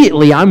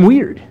immediately I'm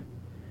weird.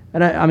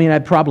 And I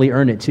probably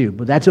earn it too,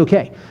 but that's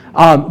okay.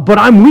 But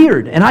I'm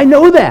weird, and I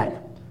know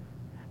that.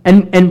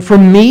 And for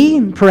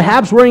me,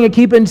 perhaps wearing a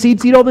kippah and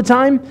tzitzit all the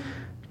time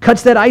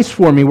cuts that ice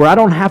for me where I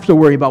don't have to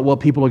worry about what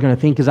people are going to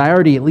think because I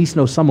already at least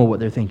know some of what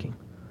they're thinking.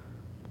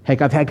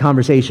 Heck, I've had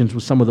conversations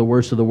with some of the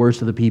worst of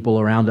the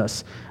people around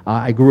us.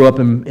 I grew up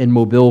in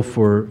Mobile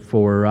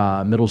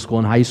for middle school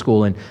and high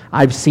school, and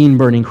I've seen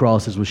burning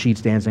crosses with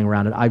sheets dancing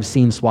around it. I've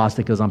seen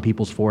swastikas on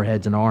people's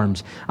foreheads and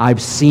arms.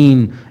 I've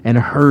seen and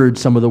heard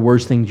some of the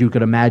worst things you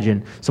could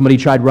imagine. Somebody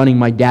tried running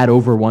my dad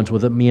over once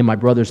with me and my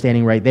brother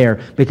standing right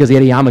there because he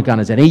had a yarmulke on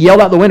his head. He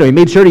yelled out the window. He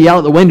made sure to yell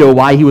out the window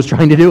why he was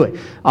trying to do it.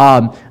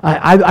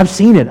 I've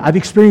seen it. I've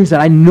experienced it.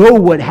 I know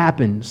what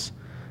happens.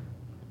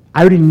 I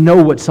already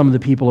know what some of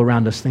the people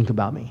around us think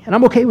about me. And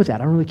I'm okay with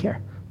that. I don't really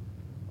care.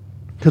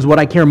 Because what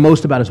I care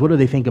most about is what do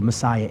they think of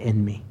Messiah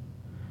in me?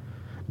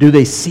 Do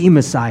they see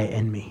Messiah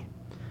in me?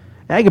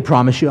 And I can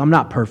promise you I'm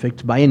not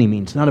perfect by any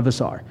means. None of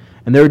us are.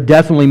 And there are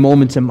definitely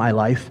moments in my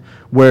life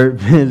where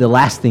the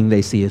last thing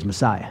they see is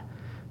Messiah.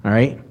 All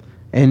right?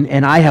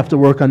 And I have to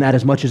work on that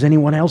as much as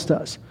anyone else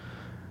does.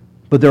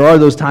 But there are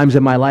those times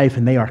in my life,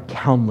 and they are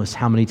countless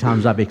how many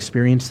times I've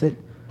experienced it.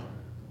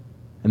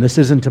 And this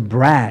isn't to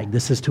brag,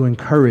 this is to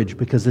encourage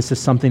because this is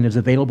something that's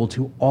available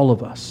to all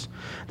of us.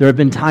 There have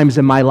been times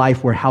in my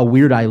life where how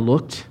weird I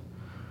looked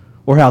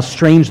or how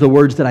strange the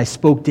words that I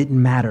spoke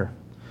didn't matter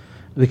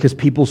because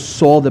people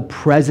saw the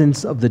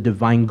presence of the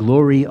divine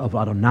glory of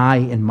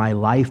Adonai in my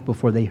life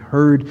before they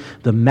heard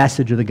the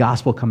message of the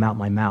gospel come out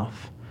my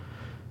mouth.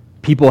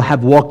 People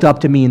have walked up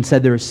to me and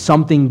said, there is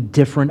something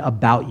different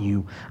about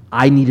you.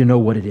 I need to know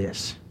what it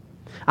is.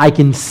 I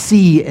can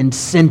see and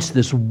sense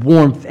this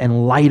warmth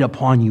and light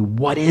upon you.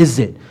 What is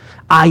it?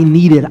 I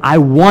need it. I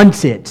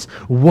want it.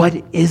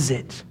 What is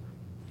it?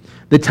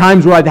 The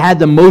times where I've had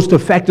the most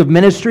effective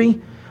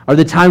ministry are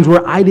the times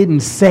where I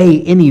didn't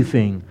say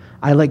anything.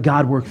 I let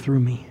God work through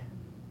me.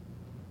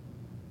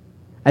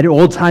 At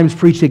all times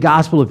preach the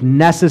gospel, if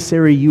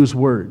necessary, use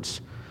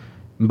words.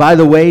 And by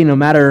the way, no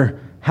matter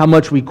how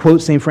much we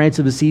quote St. Francis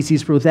of Assisi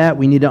for that,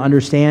 we need to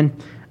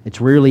understand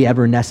it's rarely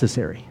ever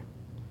necessary.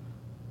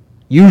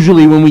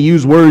 Usually when we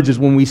use words is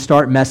when we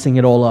start messing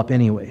it all up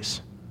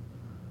anyways.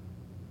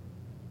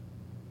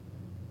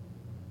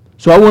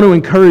 So I want to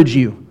encourage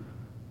you,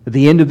 at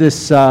the end of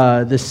this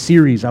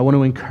series, I want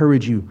to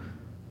encourage you,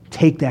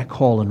 take that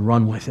call and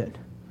run with it.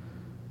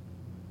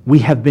 We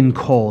have been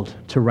called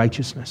to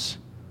righteousness.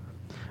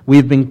 We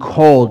have been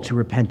called to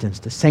repentance,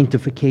 to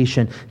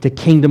sanctification, to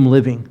kingdom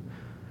living.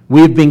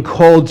 We have been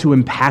called to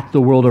impact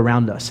the world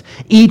around us.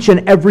 Each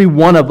and every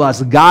one of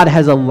us, God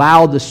has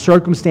allowed the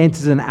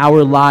circumstances in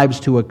our lives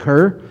to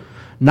occur,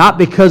 not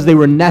because they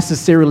were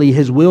necessarily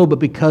His will, but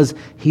because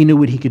He knew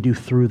what He could do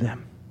through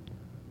them.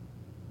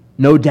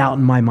 No doubt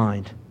in my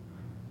mind.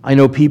 I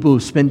know people who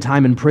spent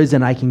time in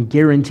prison. I can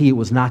guarantee it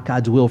was not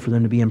God's will for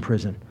them to be in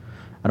prison.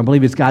 I don't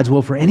believe it's God's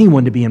will for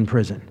anyone to be in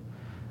prison.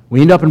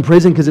 We end up in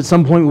prison because at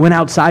some point we went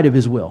outside of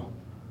His will.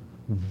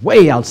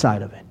 Way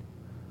outside of it.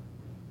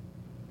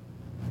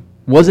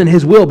 Wasn't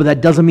His will, but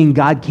that doesn't mean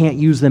God can't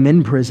use them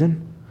in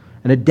prison.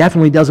 And it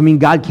definitely doesn't mean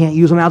God can't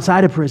use them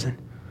outside of prison.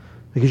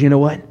 Because you know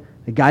what?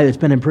 The guy that's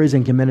been in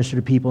prison can minister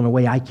to people in a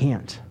way I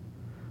can't.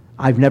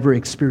 I've never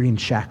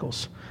experienced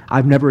shackles.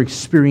 I've never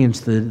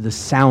experienced the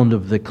sound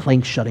of the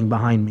clank shutting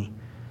behind me.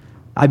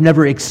 I've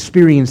never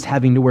experienced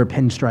having to wear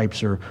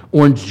pinstripes or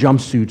orange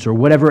jumpsuits or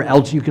whatever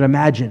else you can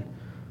imagine.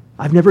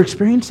 I've never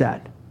experienced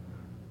that.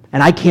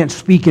 And I can't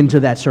speak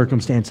into that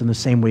circumstance in the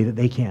same way that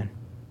they can.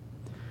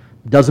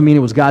 Doesn't mean it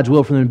was God's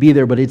will for them to be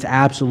there, but it's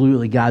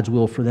absolutely God's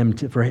will for them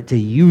to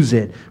use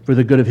it for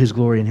the good of His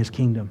glory and His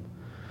kingdom.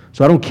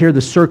 So I don't care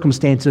the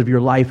circumstances of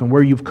your life and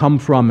where you've come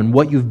from and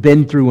what you've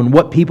been through and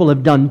what people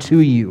have done to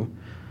you.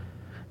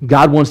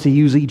 God wants to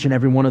use each and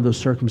every one of those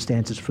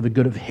circumstances for the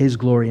good of His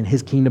glory and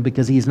His kingdom,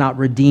 because He has not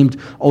redeemed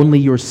only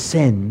your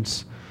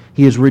sins.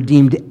 He has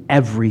redeemed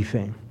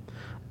everything.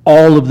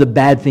 All of the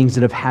bad things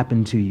that have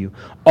happened to you,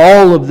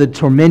 all of the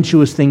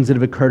tormentuous things that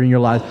have occurred in your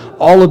life,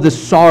 all of the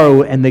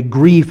sorrow and the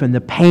grief and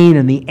the pain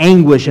and the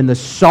anguish and the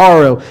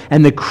sorrow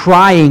and the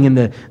crying and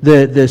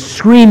the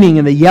screaming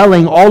and the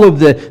yelling, all of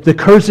the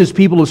curses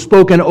people have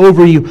spoken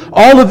over you,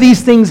 all of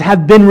these things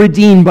have been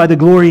redeemed by the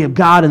glory of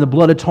God and the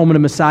blood atonement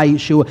of Messiah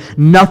Yeshua.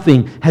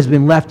 Nothing has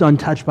been left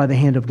untouched by the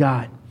hand of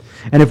God.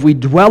 And if we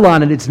dwell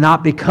on it, it's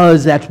not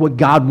because that's what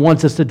God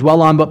wants us to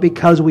dwell on, but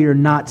because we are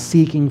not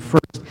seeking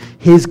first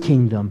His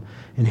kingdom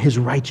and His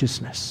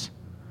righteousness.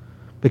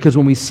 Because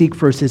when we seek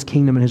first His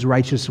kingdom and His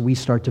righteousness, we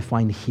start to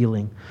find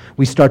healing.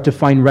 We start to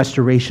find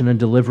restoration and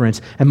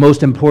deliverance. And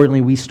most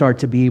importantly, we start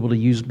to be able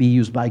to be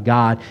used by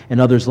God and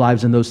others'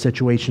 lives in those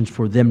situations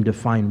for them to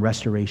find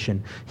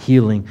restoration,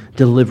 healing,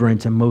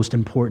 deliverance, and most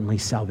importantly,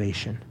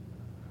 salvation.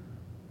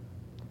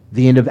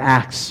 The end of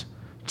Acts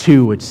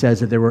 2, it says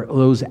that there were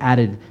those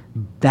added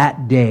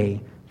that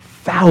day,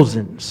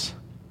 thousands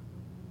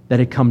that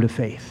had come to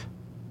faith.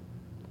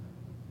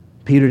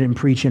 Peter didn't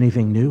preach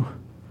anything new.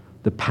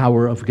 The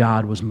power of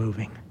God was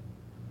moving.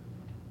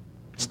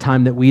 It's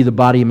time that we, the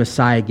body of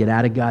Messiah, get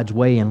out of God's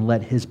way and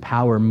let His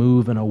power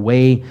move in a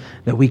way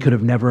that we could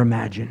have never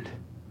imagined.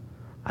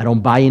 I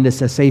don't buy into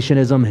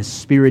cessationism. His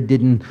Spirit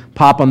didn't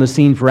pop on the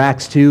scene for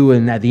Acts 2,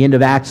 and at the end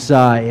of Acts,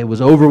 it was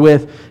over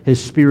with.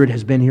 His Spirit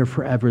has been here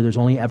forever. There's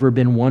only ever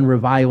been one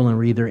revival, and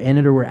we're either in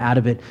it or we're out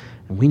of it,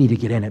 and we need to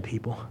get in it,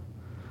 people.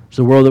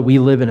 So the world that we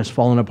live in has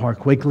fallen apart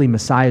quickly.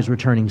 Messiah is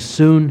returning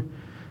soon,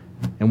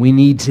 and we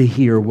need to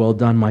hear, "Well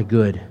done, my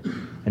good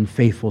and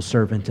faithful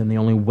servant." And the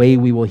only way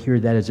we will hear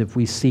that is if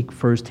we seek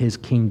first His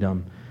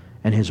kingdom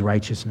and His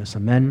righteousness.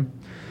 Amen.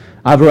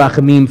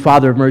 Avarachamim,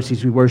 Father of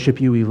mercies, we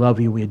worship You, we love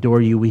You, we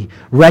adore You. We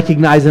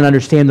recognize and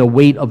understand the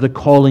weight of the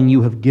calling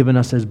You have given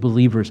us as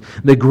believers,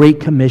 the great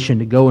commission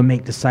to go and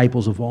make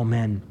disciples of all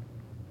men.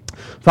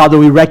 Father,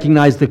 we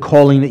recognize the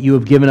calling that You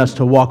have given us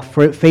to walk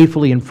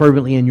faithfully and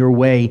fervently in Your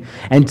way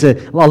and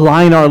to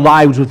align our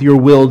lives with Your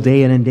will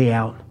day in and day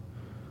out.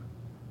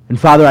 And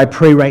Father, I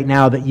pray right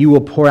now that You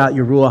will pour out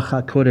Your Ruach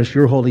HaKodesh,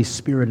 Your Holy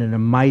Spirit, in a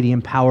mighty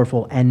and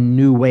powerful and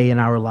new way in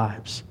our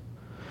lives.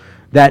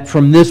 That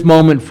from this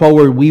moment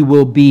forward, we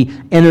will be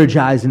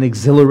energized and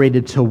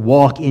exhilarated to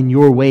walk in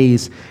Your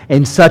ways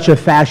in such a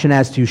fashion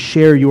as to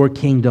share Your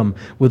kingdom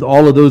with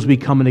all of those we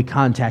come into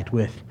contact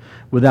with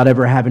without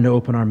ever having to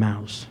open our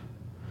mouths.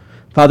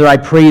 Father, I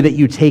pray that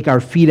You take our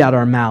feet out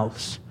our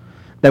mouths,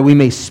 that we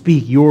may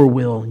speak Your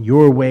will,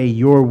 Your way,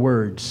 Your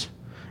words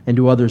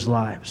into others'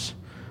 lives.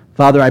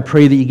 Father, I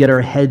pray that You get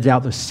our heads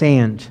out the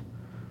sand,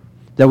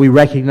 that we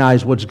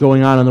recognize what's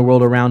going on in the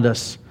world around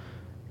us,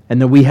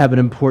 and that we have an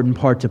important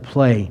part to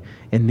play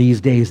in these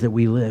days that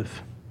we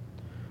live.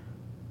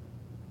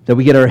 that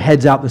we get our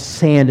heads out the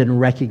sand and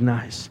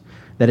recognize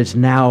that it's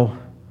now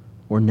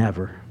or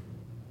never.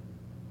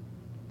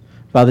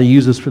 Father,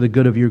 use us for the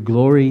good of your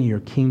glory,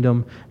 your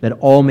kingdom, that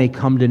all may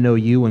come to know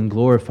you and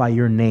glorify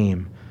your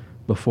name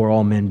before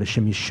all men.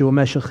 B'Shem Yeshua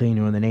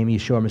Meshachinu, in the name of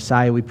Yeshua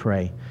Messiah we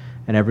pray.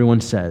 And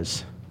everyone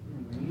says,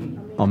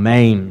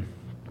 Amen.